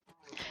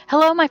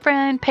Hello, my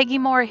friend. Peggy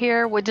Moore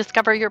here with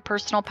Discover Your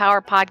Personal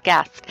Power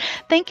podcast.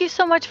 Thank you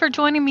so much for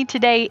joining me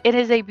today. It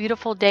is a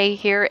beautiful day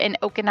here in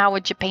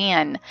Okinawa,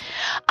 Japan.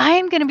 I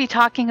am going to be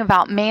talking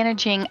about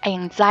managing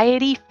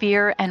anxiety,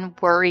 fear, and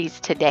worries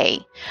today.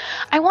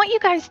 I want you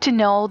guys to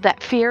know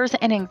that fears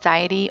and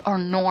anxiety are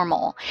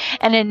normal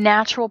and a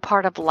natural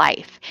part of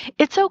life.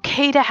 It's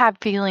okay to have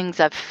feelings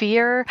of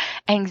fear,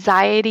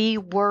 anxiety,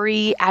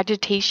 worry,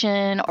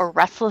 agitation, or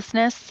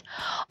restlessness.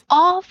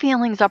 All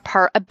feelings are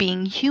part of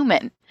being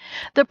human.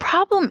 The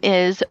problem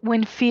is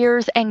when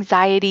fears,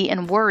 anxiety,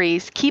 and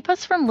worries keep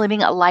us from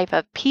living a life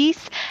of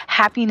peace,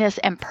 happiness,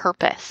 and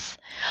purpose.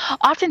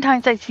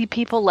 Oftentimes, I see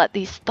people let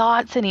these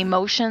thoughts and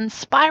emotions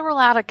spiral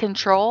out of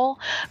control,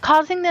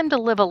 causing them to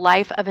live a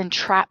life of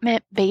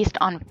entrapment based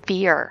on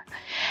fear.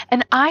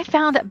 And I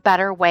found a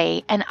better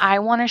way, and I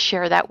want to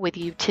share that with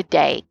you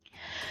today.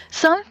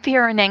 Some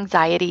fear and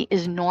anxiety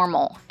is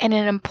normal and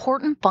an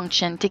important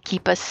function to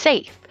keep us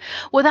safe.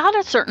 Without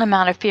a certain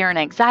amount of fear and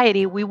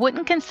anxiety, we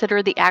wouldn't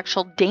consider the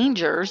actual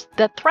dangers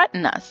that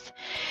threaten us.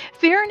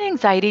 Fear and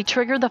anxiety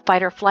trigger the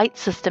fight or flight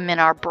system in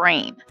our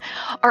brain.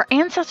 Our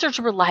ancestors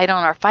relied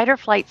on our fight or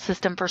flight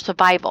system for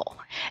survival.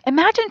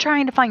 Imagine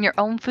trying to find your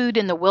own food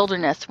in the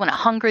wilderness when a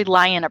hungry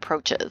lion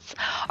approaches.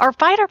 Our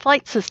fight or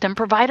flight system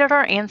provided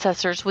our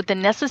ancestors with the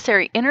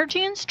necessary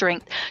energy and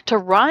strength to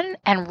run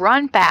and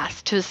run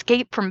fast to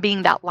escape from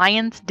being that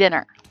lion's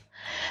dinner.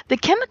 The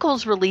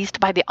chemicals released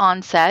by the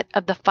onset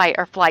of the fight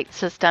or flight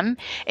system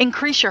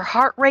increase your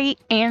heart rate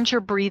and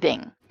your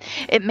breathing.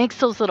 It makes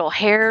those little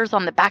hairs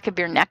on the back of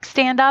your neck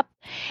stand up.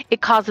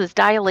 It causes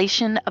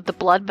dilation of the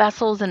blood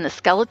vessels in the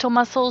skeletal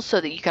muscles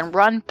so that you can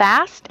run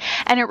fast,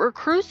 and it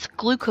recruits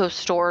glucose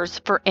stores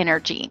for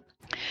energy.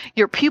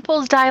 Your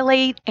pupils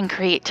dilate and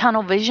create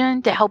tunnel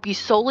vision to help you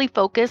solely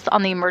focus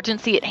on the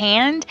emergency at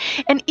hand,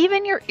 and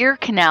even your ear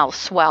canals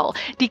swell,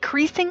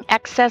 decreasing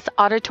excess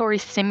auditory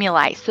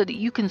stimuli so that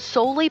you can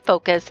solely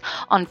focus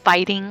on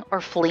fighting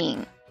or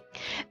fleeing.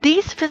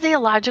 These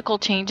physiological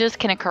changes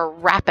can occur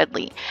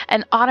rapidly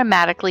and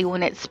automatically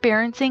when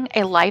experiencing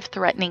a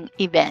life-threatening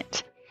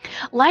event.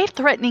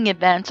 Life-threatening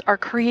events are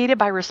created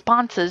by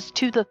responses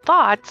to the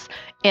thoughts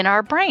in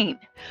our brain.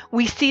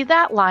 We see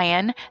that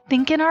lion,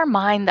 think in our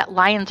mind that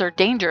lions are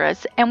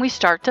dangerous, and we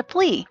start to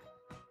flee.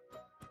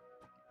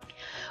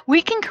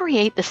 We can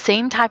create the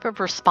same type of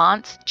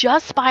response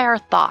just by our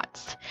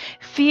thoughts.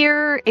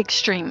 Fear,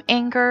 extreme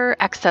anger,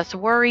 excess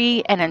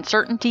worry, and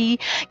uncertainty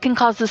can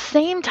cause the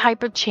same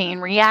type of chain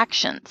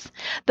reactions.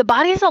 The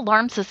body's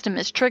alarm system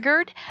is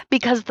triggered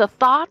because the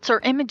thoughts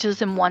or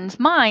images in one's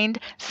mind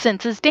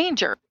senses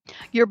danger.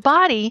 Your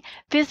body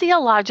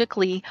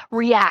physiologically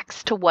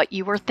reacts to what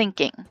you are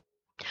thinking.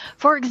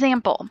 For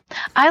example,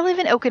 I live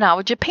in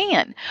Okinawa,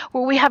 Japan,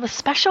 where we have a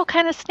special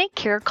kind of snake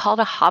here called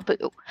a habu.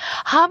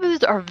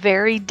 Habus are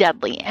very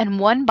deadly, and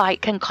one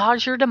bite can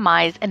cause your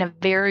demise in a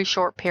very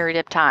short period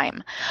of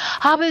time.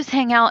 Habus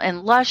hang out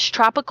in lush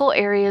tropical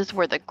areas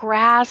where the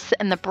grass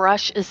and the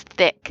brush is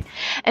thick,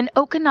 and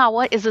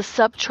Okinawa is a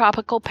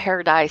subtropical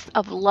paradise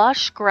of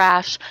lush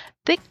grass,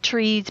 thick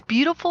trees,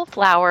 beautiful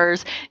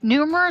flowers,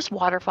 numerous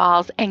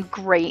waterfalls, and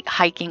great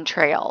hiking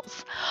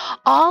trails.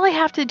 All I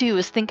have to do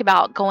is think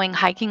about going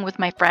hiking with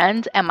my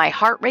friends, and my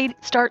heart rate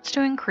starts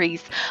to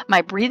increase,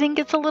 my breathing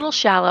gets a little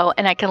shallow,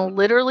 and I can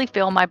literally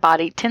feel my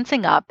body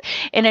tensing up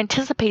in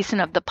anticipation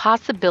of the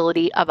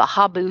possibility of a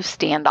habu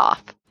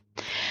standoff.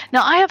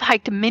 Now, I have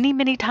hiked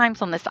many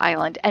times on this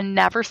island and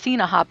never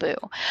seen a habu,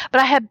 but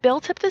I have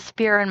built up this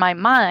fear in my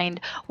mind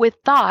with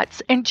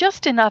thoughts and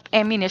just enough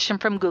ammunition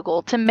from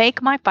Google to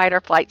make my fight or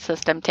flight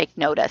system take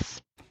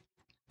notice.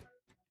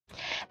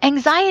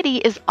 Anxiety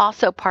is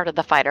also part of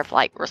the fight or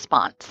flight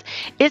response.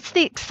 It's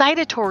the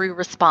excitatory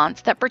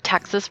response that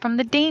protects us from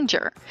the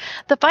danger.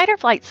 The fight or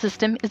flight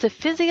system is a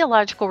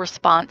physiological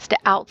response to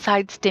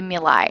outside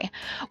stimuli,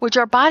 which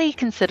our body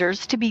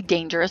considers to be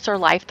dangerous or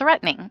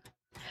life-threatening.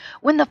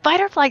 When the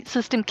fight or flight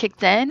system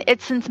kicks in,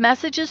 it sends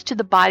messages to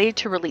the body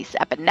to release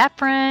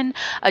epinephrine,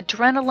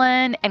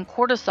 adrenaline, and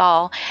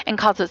cortisol, and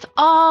causes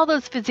all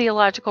those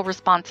physiological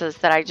responses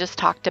that I just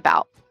talked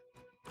about.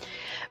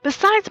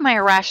 Besides my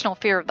irrational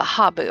fear of the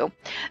habu,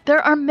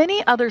 there are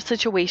many other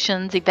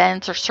situations,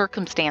 events, or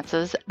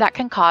circumstances that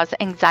can cause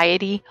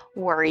anxiety,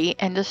 worry,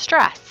 and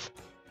distress.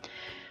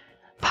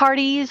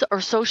 Parties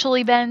or social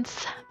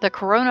events, the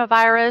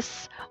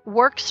coronavirus,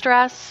 work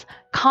stress,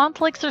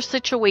 conflicts or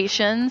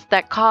situations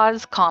that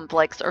cause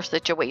conflicts or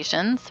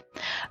situations,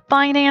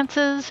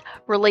 finances,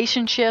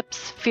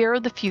 relationships, fear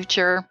of the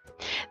future.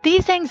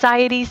 These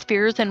anxieties,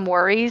 fears, and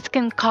worries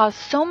can cause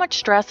so much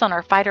stress on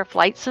our fight or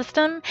flight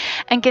system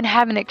and can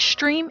have an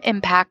extreme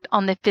impact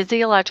on the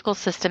physiological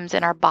systems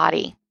in our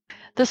body.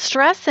 The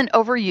stress and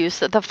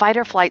overuse of the fight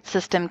or flight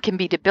system can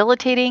be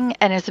debilitating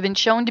and has been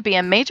shown to be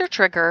a major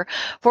trigger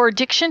for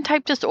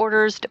addiction-type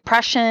disorders,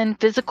 depression,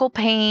 physical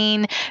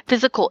pain,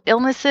 physical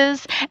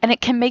illnesses, and it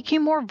can make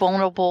you more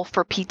vulnerable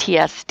for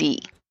PTSD.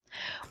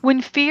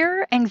 When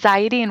fear,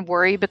 anxiety, and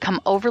worry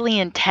become overly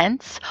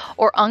intense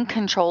or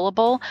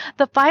uncontrollable,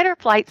 the fight or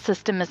flight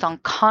system is on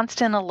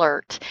constant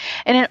alert,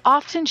 and it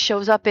often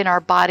shows up in our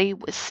body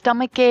with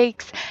stomach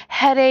aches,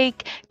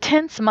 headache,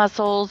 tense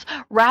muscles,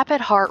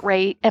 rapid heart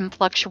rate, and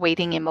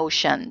fluctuating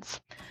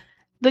emotions.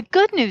 The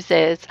good news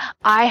is,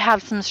 I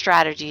have some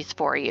strategies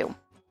for you.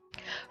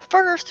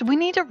 First, we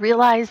need to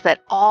realize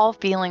that all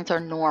feelings are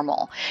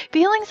normal.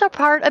 Feelings are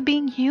part of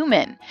being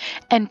human,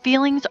 and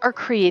feelings are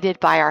created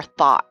by our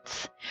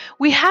thoughts.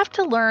 We have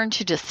to learn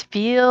to just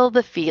feel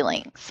the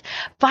feelings.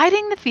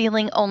 Fighting the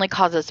feeling only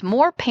causes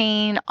more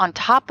pain on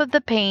top of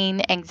the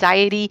pain,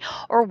 anxiety,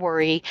 or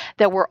worry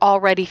that we're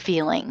already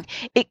feeling.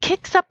 It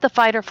kicks up the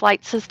fight or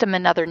flight system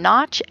another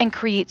notch and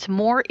creates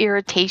more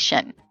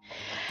irritation.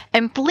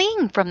 And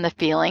fleeing from the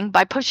feeling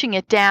by pushing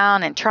it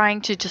down and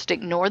trying to just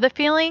ignore the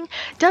feeling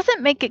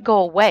doesn't make it go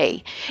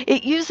away.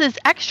 It uses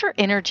extra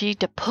energy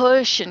to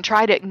push and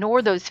try to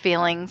ignore those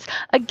feelings,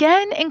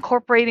 again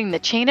incorporating the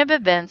chain of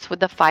events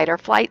with the fight or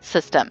flight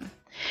system.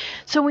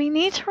 So we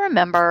need to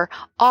remember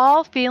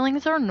all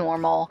feelings are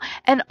normal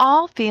and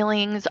all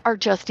feelings are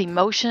just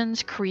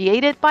emotions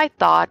created by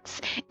thoughts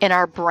in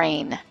our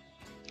brain.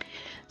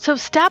 So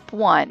step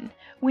 1,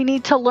 we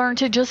need to learn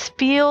to just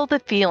feel the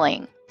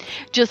feeling.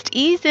 Just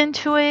ease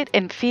into it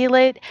and feel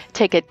it.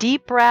 Take a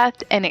deep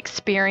breath and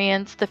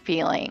experience the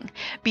feeling.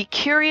 Be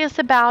curious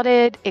about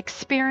it,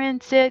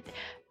 experience it,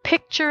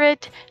 picture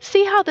it.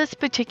 See how this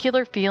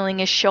particular feeling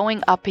is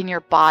showing up in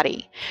your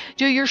body.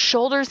 Do your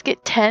shoulders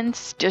get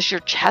tense? Does your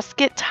chest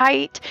get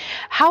tight?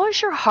 How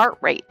is your heart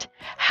rate?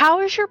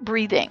 How is your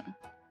breathing?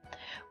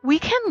 We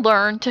can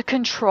learn to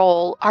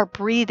control our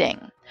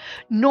breathing.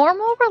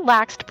 Normal,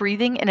 relaxed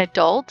breathing in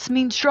adults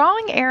means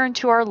drawing air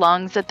into our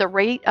lungs at the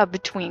rate of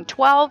between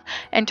 12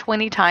 and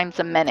 20 times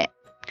a minute.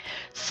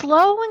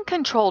 Slow and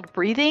controlled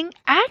breathing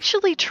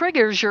actually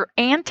triggers your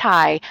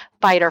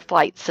anti-fight or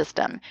flight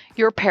system,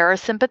 your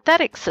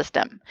parasympathetic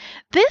system.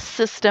 This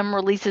system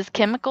releases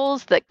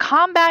chemicals that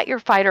combat your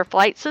fight or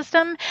flight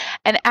system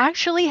and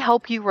actually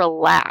help you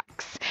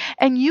relax.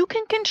 And you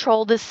can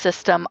control this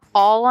system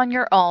all on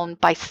your own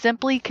by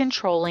simply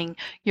controlling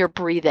your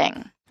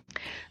breathing.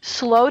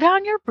 Slow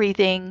down your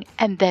breathing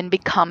and then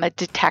become a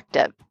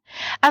detective.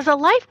 As a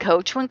life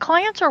coach, when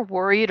clients are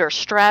worried or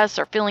stressed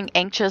or feeling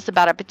anxious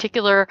about a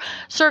particular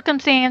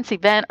circumstance,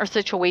 event, or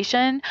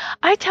situation,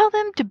 I tell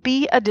them to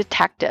be a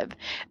detective.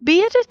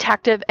 Be a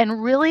detective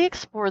and really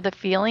explore the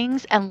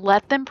feelings and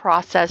let them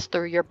process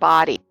through your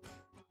body.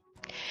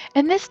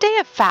 In this day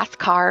of fast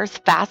cars,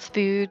 fast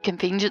food,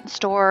 convenience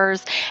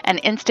stores, and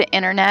instant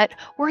internet,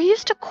 we're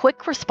used to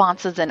quick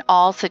responses in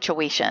all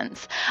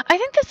situations. I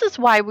think this is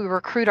why we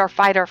recruit our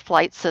fight or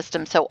flight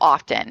system so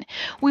often.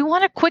 We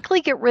want to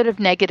quickly get rid of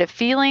negative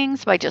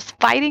feelings by just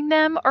fighting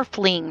them or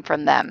fleeing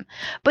from them.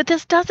 But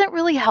this doesn't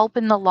really help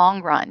in the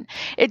long run.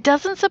 It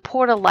doesn't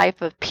support a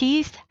life of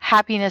peace,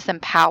 happiness,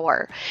 and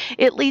power.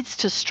 It leads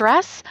to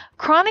stress,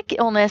 chronic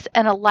illness,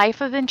 and a life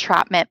of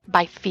entrapment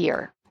by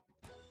fear.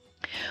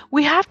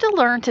 We have to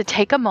learn to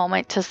take a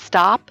moment to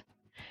stop,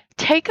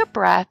 take a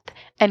breath,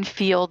 and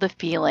feel the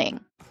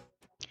feeling.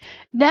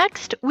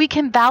 Next, we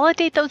can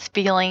validate those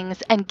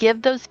feelings and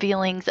give those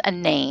feelings a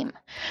name.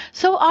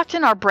 So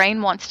often our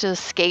brain wants to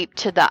escape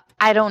to the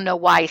I don't know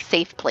why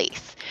safe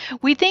place.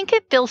 We think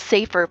it feels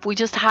safer if we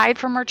just hide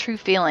from our true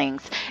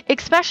feelings,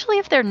 especially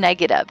if they're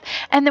negative,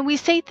 and then we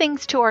say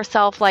things to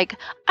ourselves like,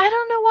 I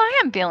don't know why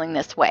I'm feeling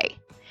this way.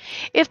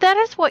 If that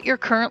is what you're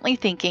currently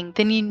thinking,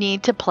 then you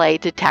need to play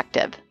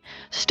detective.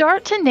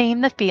 Start to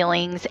name the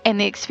feelings and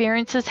the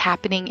experiences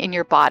happening in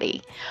your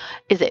body.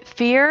 Is it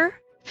fear?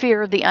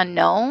 Fear of the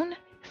unknown?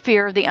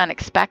 Fear of the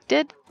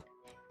unexpected?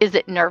 Is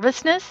it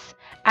nervousness?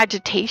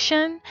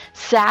 Agitation?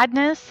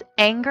 Sadness?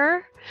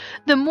 Anger?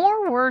 The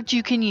more words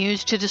you can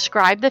use to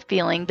describe the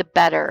feeling, the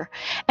better.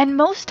 And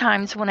most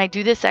times when I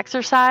do this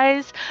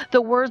exercise,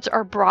 the words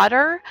are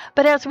broader,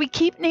 but as we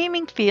keep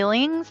naming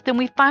feelings, then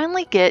we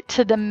finally get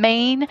to the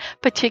main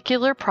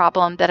particular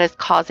problem that is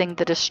causing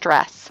the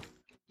distress.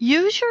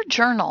 Use your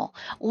journal.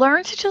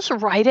 Learn to just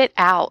write it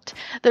out.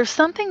 There's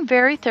something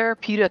very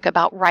therapeutic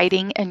about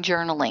writing and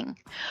journaling.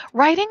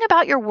 Writing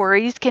about your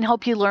worries can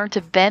help you learn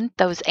to vent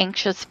those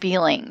anxious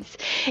feelings.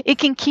 It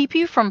can keep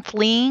you from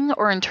fleeing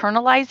or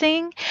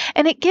internalizing,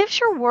 and it gives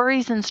your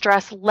worries and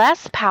stress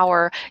less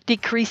power,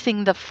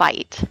 decreasing the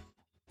fight.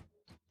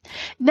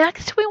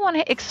 Next, we want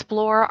to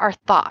explore our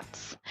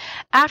thoughts.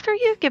 After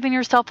you've given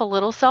yourself a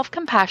little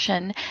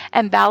self-compassion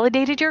and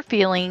validated your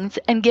feelings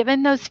and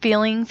given those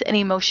feelings and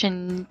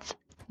emotions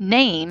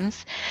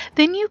names,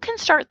 then you can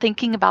start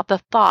thinking about the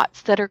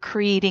thoughts that are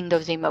creating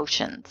those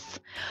emotions.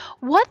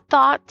 What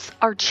thoughts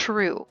are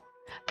true?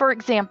 For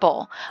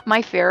example,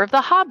 my fear of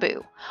the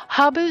habu.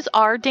 Habus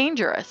are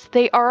dangerous.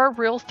 They are a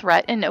real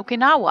threat in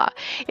Okinawa.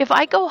 If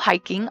I go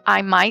hiking,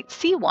 I might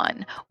see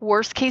one.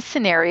 Worst case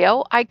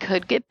scenario, I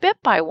could get bit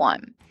by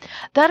one.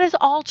 That is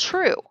all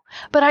true.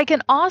 But I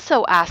can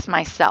also ask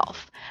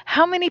myself,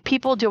 how many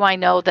people do I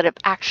know that have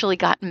actually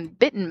gotten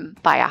bitten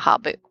by a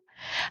habu?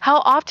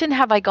 How often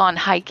have I gone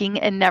hiking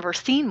and never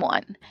seen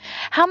one?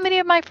 How many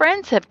of my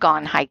friends have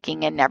gone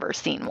hiking and never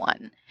seen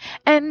one?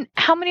 And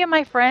how many of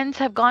my friends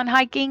have gone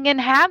hiking and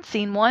have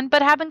seen one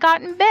but haven't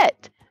gotten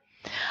bit?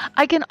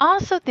 I can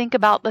also think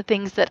about the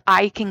things that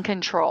I can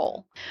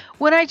control.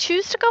 When I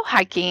choose to go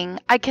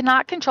hiking, I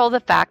cannot control the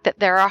fact that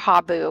there are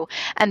habu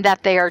and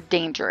that they are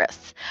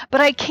dangerous.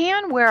 But I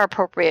can wear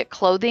appropriate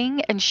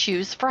clothing and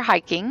shoes for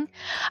hiking.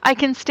 I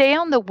can stay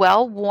on the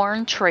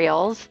well-worn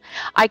trails.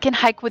 I can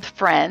hike with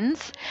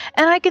friends.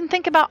 And I can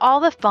think about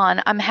all the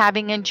fun I'm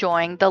having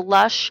enjoying the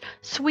lush,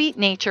 sweet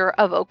nature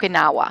of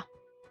Okinawa.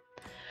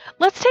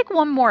 Let's take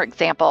one more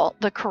example,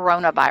 the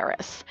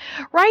coronavirus.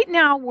 Right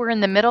now, we're in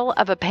the middle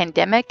of a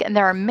pandemic and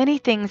there are many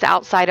things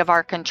outside of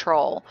our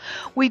control.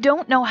 We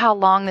don't know how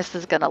long this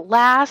is going to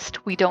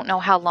last. We don't know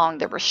how long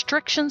the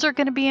restrictions are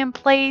going to be in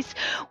place.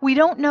 We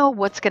don't know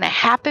what's going to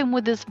happen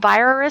with this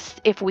virus,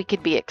 if we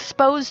could be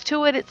exposed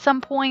to it at some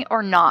point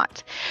or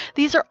not.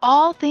 These are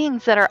all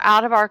things that are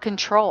out of our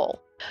control.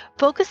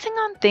 Focusing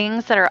on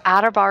things that are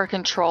out of our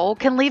control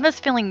can leave us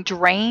feeling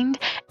drained,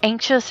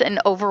 anxious, and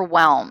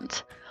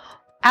overwhelmed.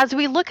 As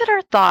we look at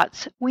our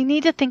thoughts, we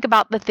need to think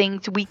about the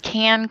things we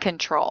can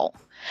control.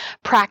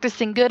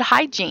 Practicing good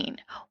hygiene,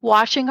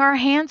 washing our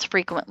hands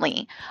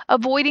frequently,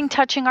 avoiding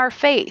touching our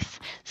face,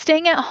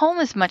 staying at home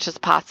as much as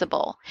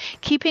possible,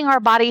 keeping our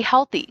body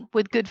healthy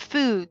with good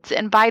foods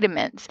and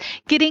vitamins,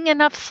 getting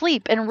enough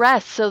sleep and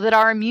rest so that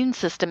our immune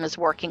system is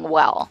working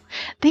well.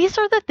 These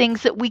are the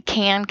things that we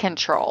can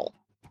control.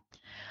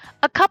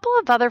 A couple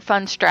of other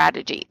fun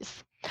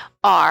strategies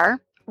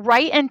are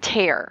write and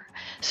tear.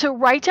 So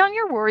write down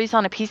your worries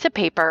on a piece of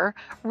paper,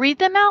 read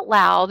them out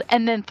loud,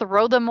 and then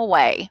throw them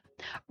away.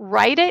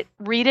 Write it,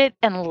 read it,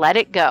 and let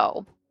it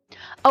go.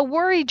 A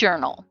worry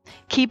journal.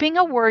 Keeping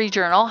a worry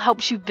journal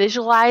helps you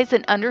visualize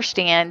and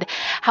understand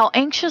how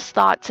anxious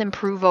thoughts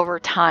improve over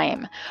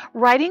time.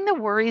 Writing the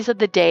worries of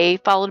the day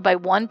followed by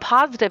one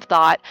positive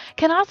thought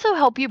can also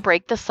help you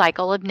break the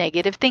cycle of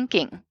negative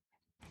thinking.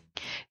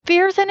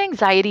 Fears and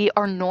anxiety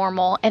are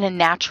normal and a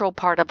natural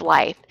part of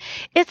life.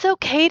 It's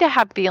okay to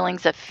have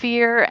feelings of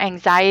fear,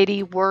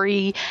 anxiety,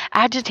 worry,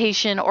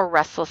 agitation, or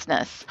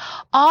restlessness.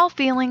 All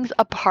feelings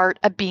are part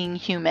of being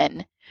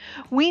human.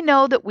 We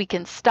know that we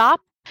can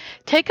stop,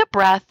 take a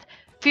breath,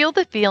 feel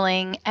the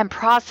feeling, and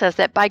process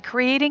it by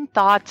creating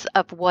thoughts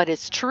of what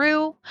is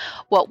true,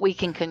 what we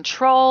can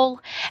control,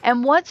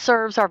 and what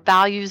serves our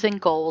values and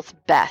goals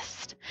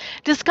best.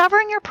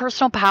 Discovering your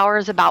personal power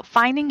is about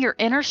finding your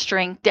inner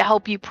strength to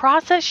help you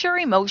process your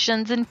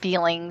emotions and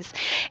feelings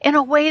in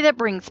a way that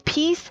brings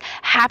peace,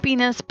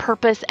 happiness,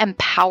 purpose, and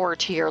power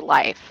to your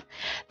life.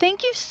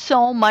 Thank you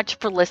so much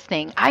for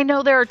listening. I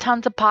know there are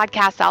tons of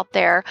podcasts out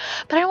there,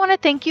 but I want to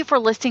thank you for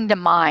listening to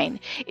mine.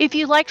 If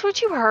you liked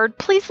what you heard,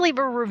 please leave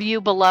a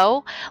review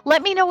below.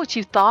 Let me know what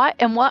you thought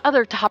and what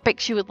other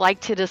topics you would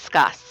like to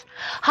discuss.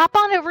 Hop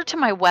on over to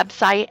my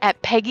website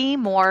at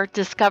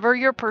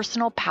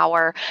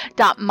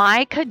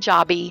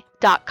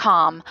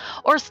PeggyMooreDiscoverYourPersonalPower.mykajabi.com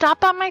or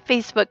stop on my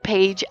Facebook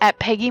page at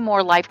Peggy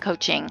Moore Life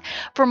Coaching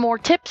for more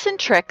tips and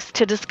tricks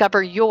to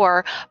discover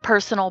your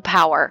personal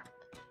power.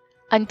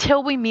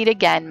 Until we meet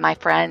again, my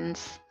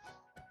friends.